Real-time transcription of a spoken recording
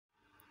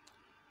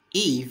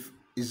If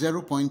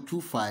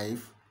 0.25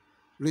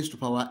 raised to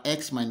power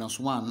x minus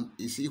 1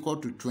 is equal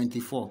to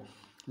 24,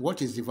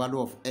 what is the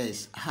value of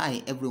s?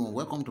 Hi everyone,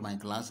 welcome to my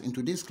class. In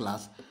today's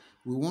class,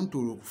 we want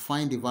to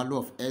find the value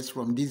of s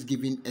from this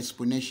given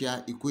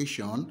exponential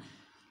equation.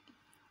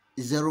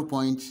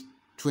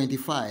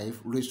 0.25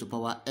 raised to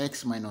power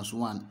x minus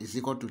 1 is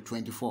equal to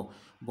 24,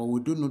 but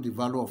we don't know the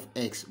value of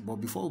x. But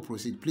before we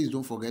proceed, please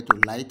don't forget to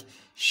like,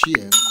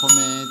 share,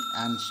 comment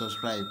and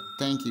subscribe.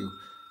 Thank you.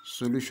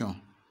 Solution.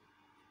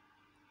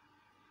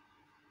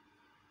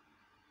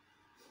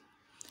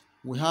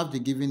 We have the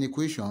given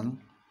equation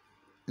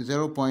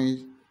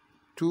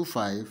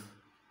 0.25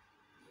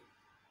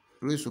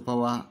 raised to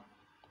power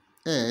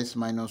s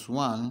minus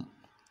 1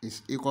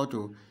 is equal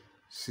to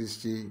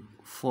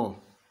 64.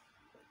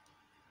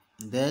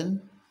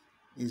 Then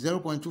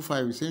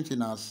 0.25 is same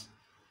thing as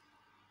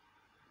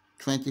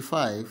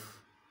 25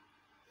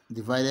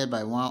 divided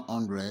by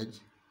 100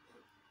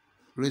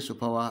 raised to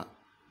power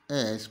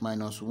s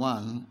minus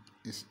 1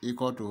 is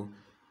equal to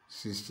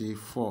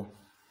 64.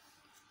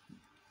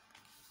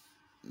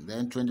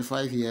 Then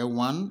 25 here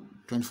 1,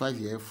 25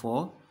 here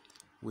 4.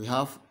 We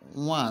have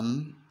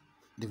 1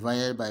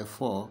 divided by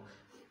 4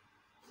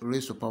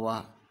 raised to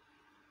power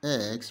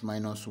x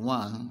minus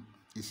 1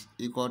 is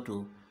equal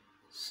to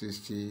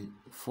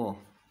 64.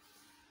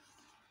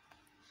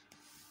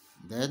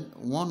 Then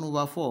 1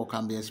 over 4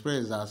 can be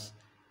expressed as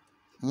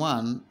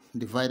 1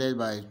 divided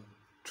by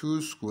 2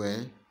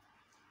 square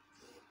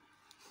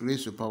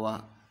raised to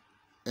power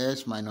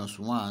s minus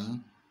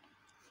 1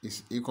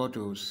 is equal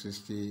to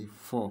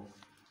 64.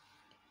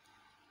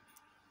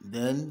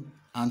 Then,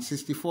 and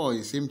 64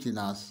 is same thing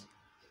as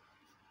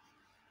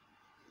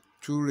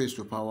 2 raised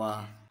to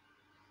power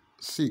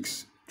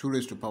 6, 2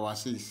 raised to power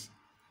 6.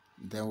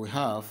 Then we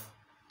have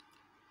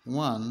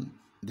 1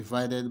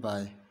 divided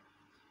by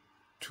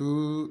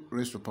 2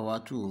 raised to power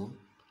 2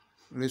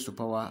 raised to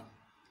power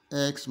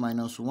x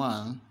minus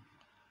 1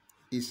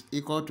 is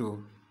equal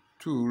to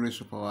 2 raised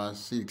to power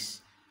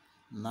 6.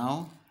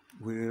 Now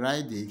we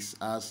rewrite this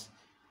as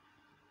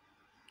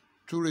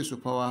 2 raised to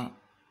power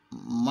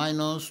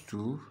minus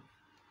 2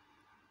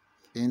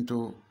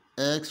 into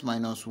x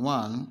minus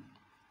 1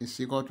 is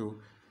equal to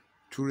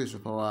 2 raised to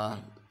power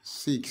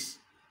 6.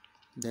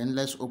 Then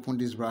let's open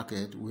this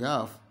bracket. We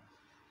have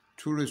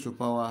 2 raised to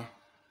power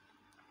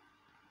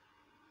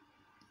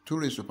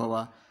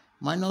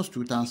minus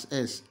 2 times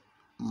s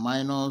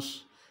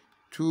minus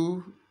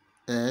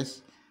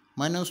 2s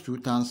minus 2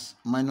 times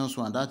minus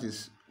 1, that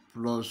is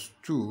plus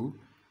 2,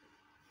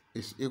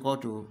 is equal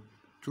to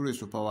 2 raised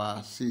to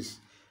power 6.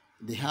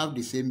 They have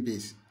the same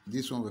base.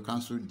 This one will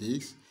cancel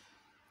this.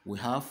 We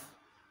have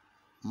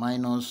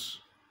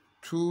minus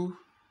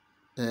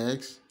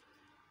 2x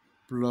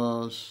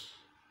plus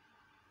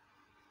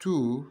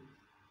 2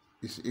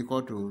 is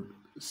equal to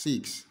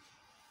 6.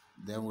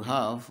 Then we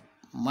have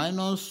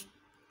minus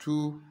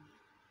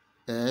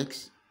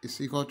 2x is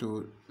equal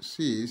to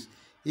 6.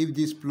 If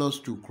this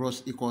plus 2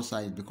 cross equal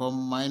side, become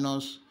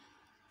minus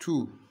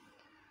 2.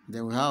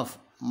 Then we have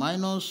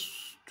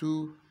minus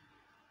 2s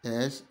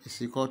is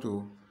equal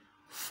to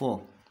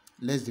 4.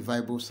 Let's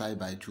divide both sides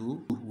by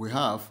 2. We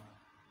have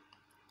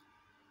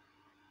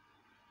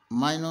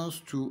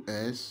minus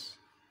 2s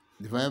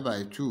divided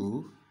by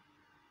 2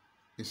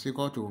 is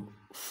equal to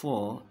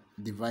 4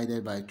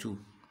 divided by 2.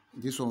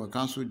 This one will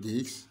cancel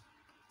this.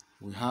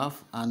 We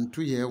have, and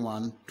 2 here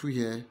 1, 2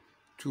 here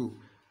 2.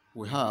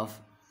 We have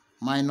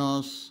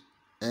minus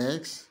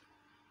x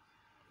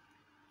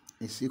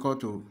is equal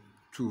to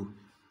 2.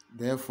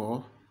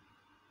 Therefore,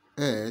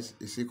 s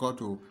is equal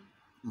to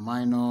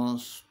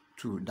minus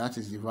 2. That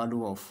is the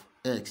value of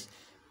x.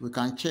 We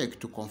can check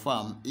to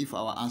confirm if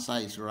our answer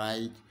is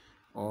right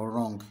or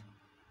wrong.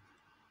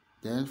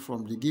 Then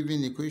from the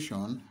given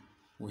equation,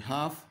 we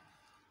have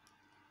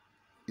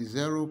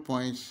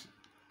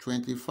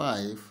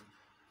 0.25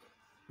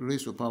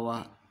 raised to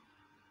power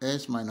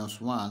s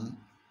minus 1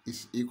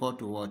 is equal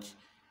to what?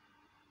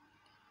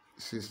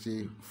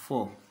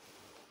 64.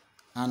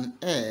 And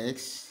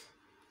x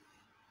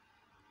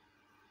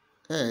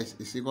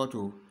is equal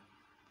to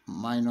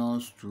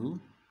minus 2.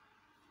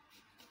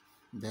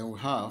 Then we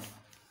have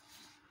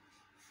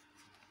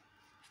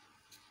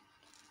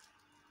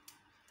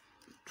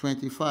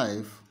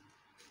 25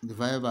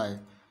 divided by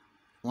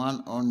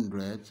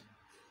 100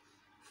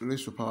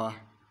 raised to power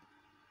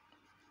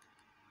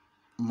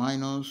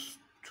minus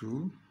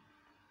 2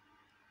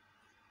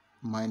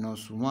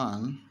 minus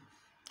 1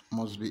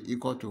 must be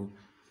equal to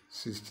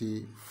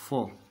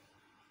 64.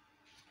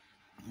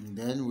 And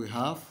then we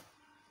have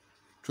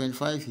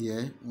 25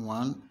 here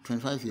 1,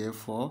 25 here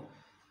 4,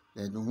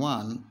 then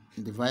 1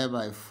 divided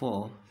by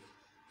 4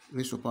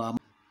 raised to power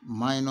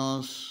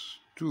minus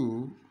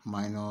 2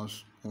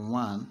 minus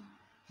 1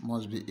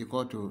 must be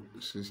equal to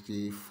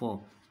 64.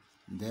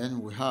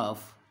 Then we have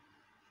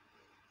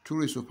 2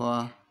 raised to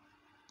power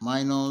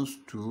minus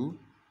 2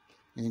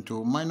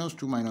 into minus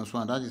 2 minus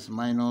 1, that is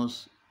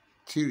minus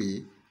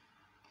 3,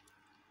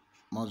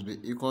 must be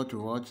equal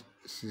to what?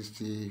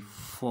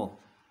 64.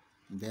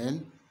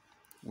 Then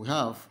we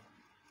have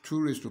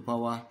 2 raised to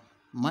power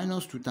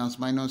minus 2 times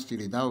minus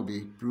 3, that will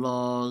be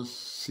plus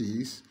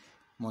 6,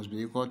 must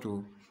be equal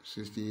to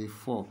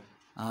 64.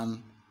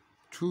 And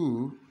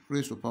 2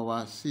 raised to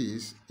power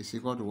 6 is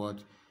equal to what?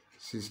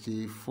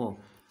 64.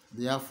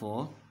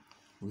 Therefore,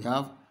 we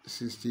have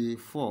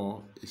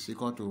 64 is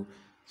equal to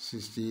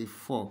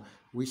 64,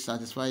 which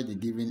satisfies the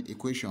given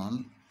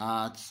equation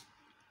at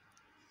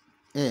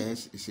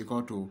s is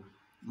equal to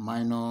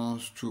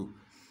minus 2.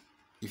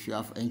 If you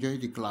have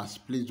enjoyed the class,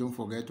 please don't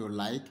forget to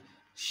like,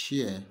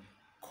 share,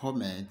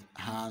 comment,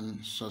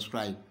 and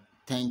subscribe.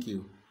 Thank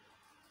you.